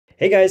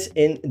Hey guys,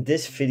 in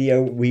this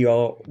video we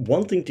are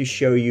wanting to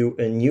show you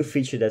a new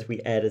feature that we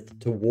added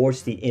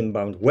towards the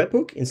inbound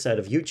webhook inside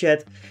of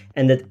UChat,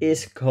 and that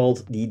is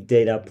called the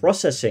data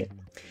processing.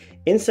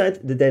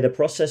 Inside the data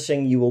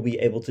processing you will be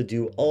able to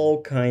do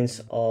all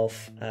kinds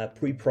of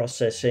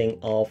pre-processing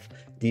of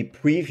the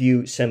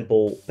preview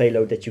sample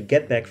payload that you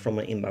get back from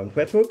an inbound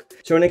webhook.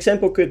 So an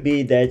example could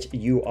be that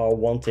you are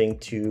wanting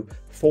to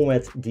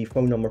format the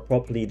phone number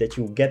properly that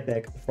you get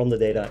back from the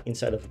data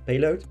inside of a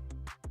payload.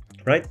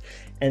 Right?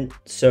 And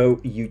so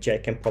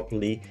UChat can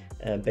properly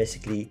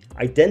basically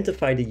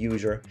identify the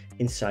user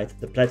inside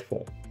the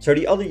platform. So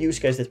the other use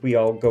case that we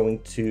are going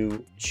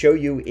to show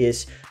you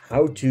is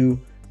how to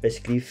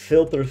basically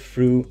filter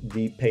through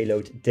the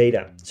payload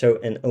data. So,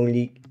 and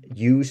only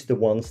use the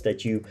ones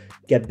that you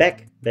get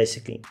back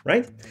basically,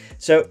 right?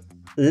 So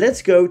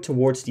let's go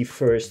towards the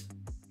first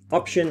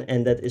option,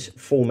 and that is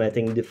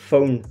formatting the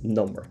phone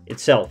number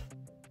itself.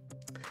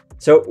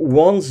 So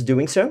once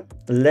doing so,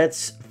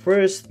 let's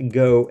first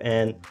go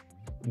and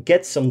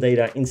get some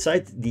data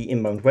inside the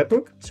inbound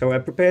webhook. So I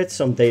prepared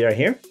some data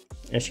here.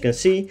 As you can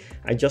see,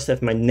 I just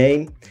have my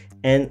name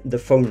and the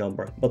phone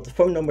number, but the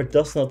phone number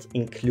does not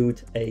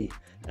include a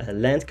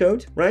land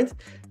code, right?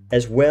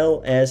 As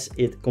well as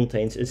it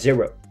contains a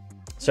 0.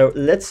 So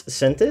let's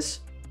send this.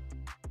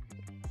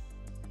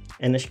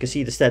 And as you can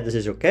see, the status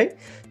is okay.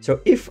 So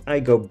if I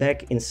go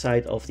back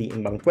inside of the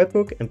inbound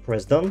webhook and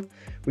press done,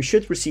 we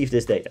should receive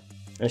this data.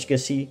 As you can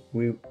see,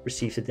 we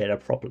received the data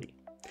properly.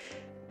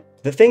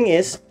 The thing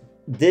is,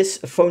 this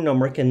phone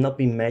number cannot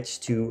be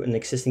matched to an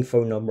existing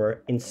phone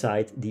number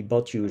inside the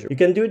bot user. You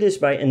can do this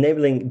by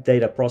enabling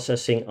data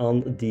processing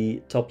on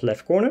the top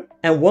left corner.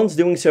 And once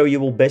doing so,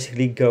 you will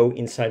basically go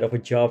inside of a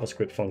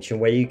JavaScript function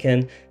where you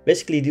can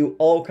basically do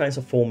all kinds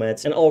of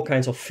formats and all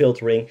kinds of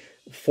filtering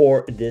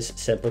for this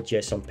sample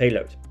JSON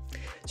payload.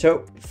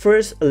 So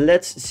first,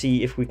 let's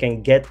see if we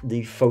can get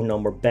the phone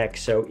number back.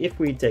 So if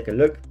we take a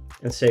look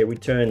and say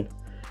return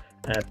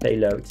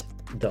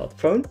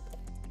payload.phone,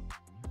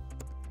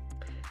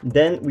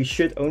 then we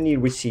should only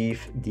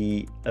receive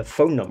the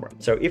phone number.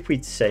 So if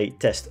we say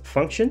test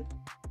function,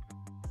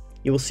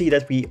 you will see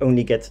that we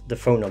only get the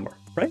phone number,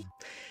 right?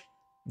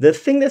 The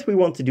thing that we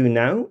want to do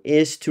now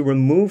is to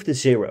remove the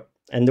 0.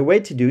 And the way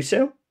to do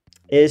so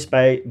is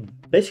by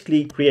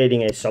basically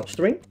creating a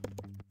substring.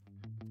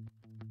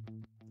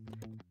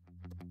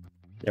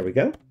 There we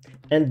go.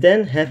 And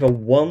then have a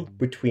 1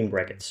 between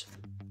brackets.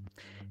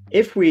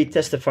 If we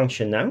test the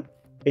function now,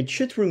 it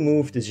should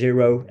remove the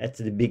 0 at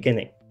the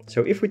beginning.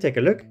 So if we take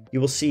a look, you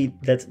will see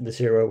that the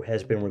 0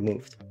 has been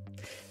removed.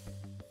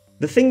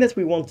 The thing that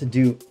we want to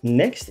do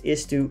next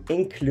is to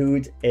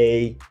include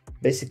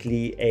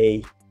basically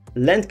a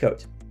land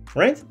code,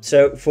 right?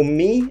 So for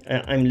me,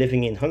 I'm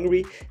living in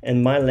Hungary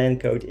and my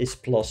land code is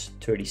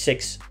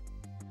 +36.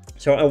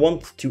 So I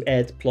want to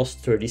add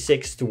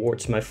 +36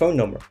 towards my phone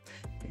number.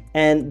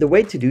 And the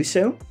way to do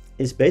so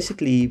is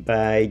basically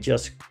by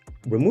just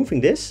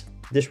removing this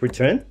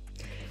return,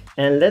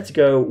 and let's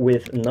go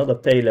with another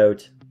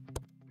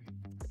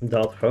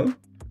payload.phone,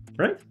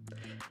 right?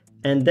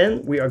 And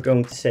then we are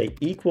going to say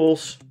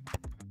equals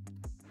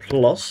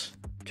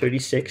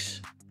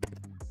 +36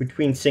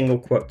 between single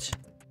quotes,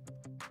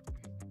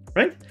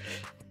 right?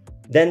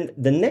 Then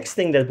the next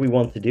thing that we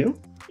want to do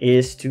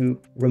is to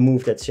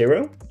remove that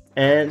 0.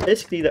 And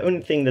basically the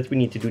only thing that we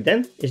need to do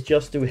then is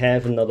just to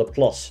have another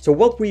plus. So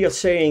what we are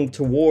saying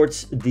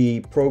towards the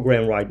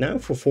program right now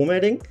for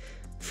formatting,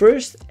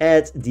 first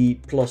add the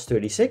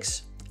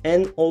 +36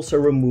 and also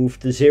remove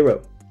the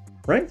 0,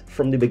 right,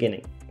 from the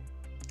beginning.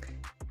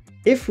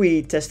 If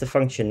we test the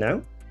function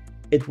now,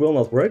 it will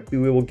not work. We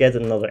will get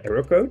another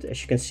error code, as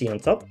you can see on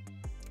top.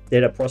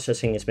 Data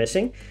processing is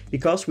missing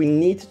because we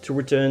need to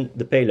return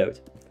the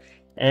payload.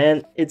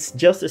 And it's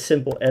just as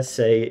simple as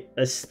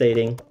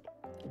stating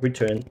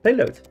return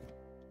payload.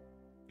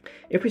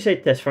 If we say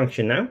test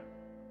function now,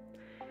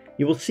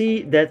 you will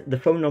see that the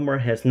phone number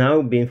has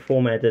now been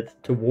formatted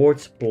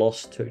towards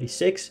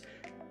 +36,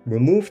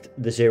 removed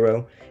the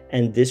 0,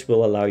 and this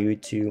will allow you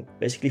to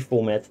basically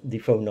format the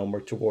phone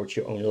number towards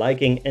your own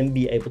liking and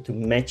be able to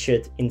match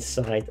it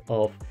inside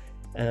of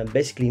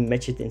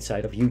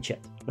UChat,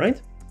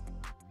 right?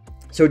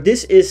 So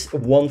this is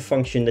one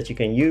function that you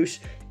can use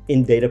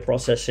in data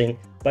processing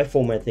by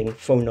formatting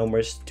phone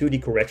numbers to the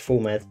correct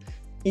format,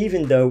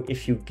 even though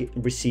if you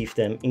receive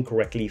them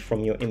incorrectly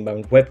from your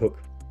inbound webhook.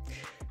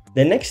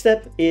 The next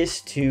step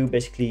is to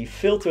basically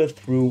filter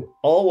through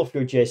all of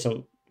your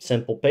JSON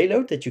sample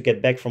payload that you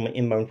get back from an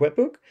inbound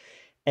webhook.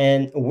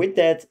 And with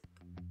that,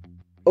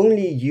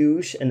 only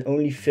use and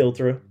only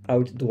filter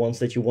out the ones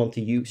that you want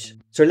to use.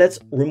 So let's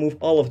remove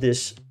all of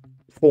this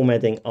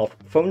formatting of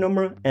phone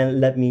number and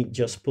let me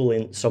just pull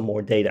in some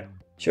more data.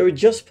 So we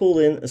just pulled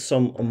in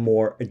some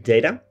more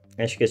data.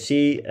 As you can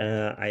see,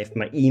 I have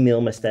my email,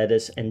 my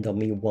status, and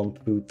dummy 1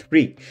 through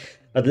 3.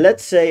 But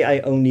let's say I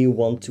only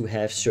want to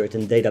have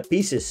certain data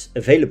pieces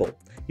available.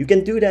 You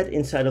can do that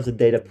inside of the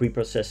data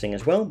pre-processing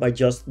as well by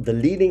just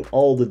deleting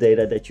all the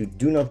data that you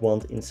do not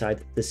want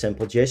inside the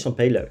sample JSON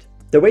payload.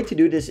 The way to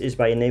do this is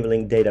by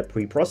enabling data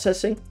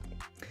pre-processing.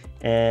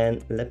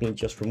 And let me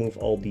just remove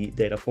all the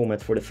data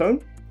format for the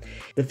phone.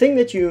 The thing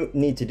that you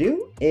need to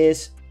do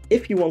is,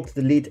 if you want to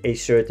delete a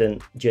certain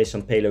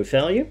JSON payload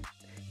value,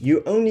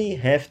 you only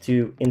have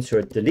to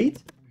insert delete,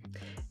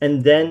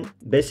 and then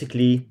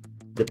basically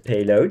the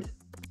payload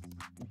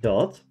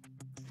dot,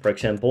 for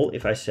example,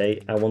 if I say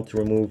I want to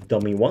remove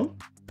dummy1,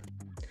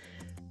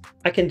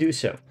 I can do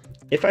so.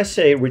 If I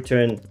say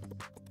return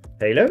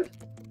payload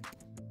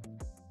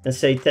and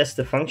say test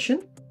the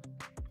function,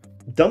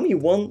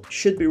 dummy1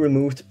 should be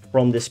removed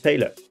from this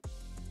payload.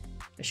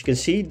 As you can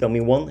see,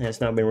 dummy1 has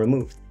now been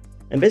removed.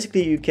 And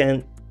basically you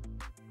can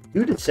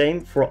do the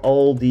same for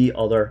all the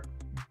other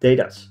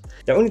datas.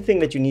 The only thing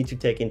that you need to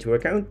take into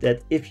account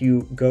that if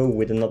you go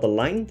with another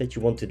line that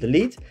you want to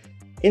delete,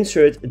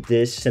 insert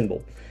this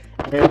symbol.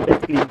 And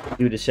basically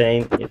do the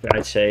same if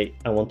I say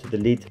I want to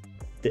delete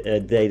the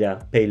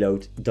data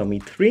payload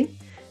dummy3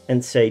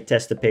 and say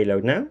test the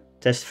payload now,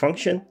 test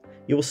function,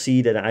 you will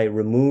see that I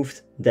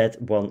removed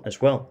that one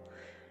as well.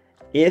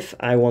 If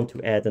I want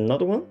to add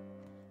another one,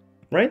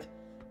 right?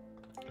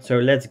 So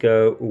let's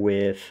go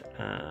with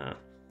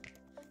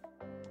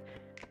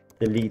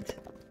delete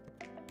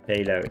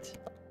payload.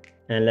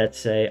 And let's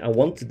say I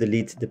want to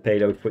delete the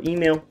payload for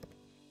email.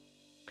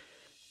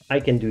 I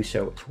can do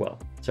so as well.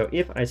 So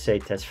if I say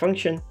test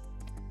function,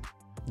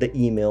 the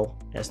email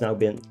has now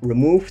been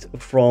removed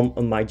from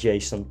my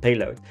JSON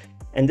payload.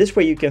 And this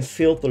way you can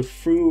filter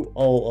through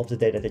all of the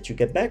data that you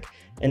get back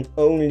and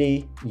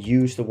only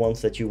use the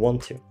ones that you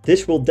want to.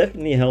 This will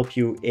definitely help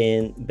you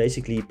in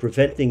basically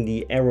preventing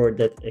the error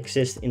that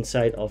exists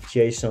inside of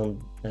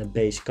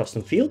JSON-based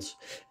custom fields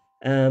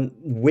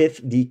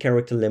with the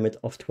character limit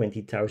of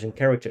 20,000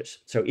 characters.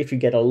 So if you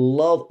get a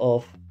lot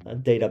of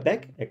data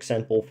back,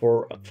 example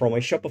from a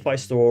Shopify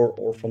store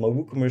or from a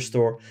WooCommerce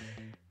store,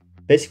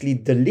 basically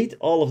delete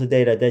all of the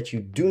data that you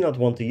do not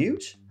want to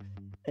use,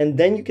 and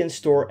then you can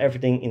store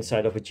everything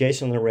inside of a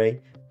JSON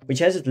array, which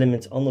has its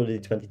limits under the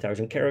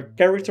 20,000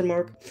 character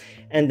mark.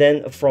 And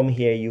then from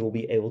here, you will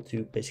be able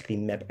to basically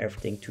map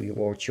everything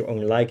towards your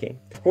own liking.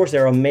 Of course,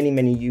 there are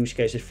many use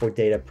cases for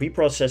data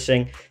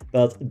pre-processing,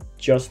 but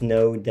just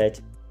know that,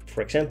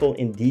 for example,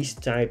 in these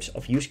types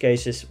of use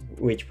cases,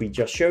 which we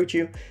just showed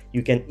you,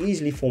 you can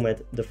easily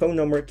format the phone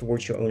number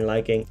towards your own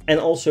liking and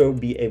also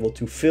be able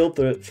to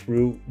filter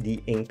through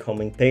the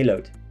incoming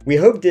payload. We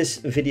hope this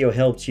video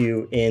helped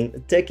you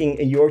in taking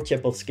your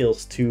chatbot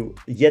skills to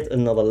yet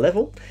another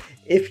level.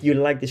 If you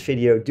like this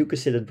video, do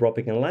consider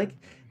dropping a like.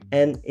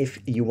 And if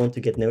you want to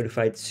get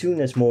notified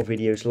soon as more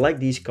videos like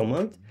these come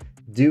out,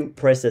 do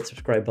press that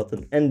subscribe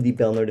button and the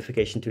bell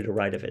notification to the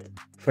right of it.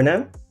 For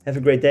now, have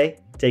a great day,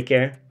 take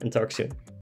care, and talk soon.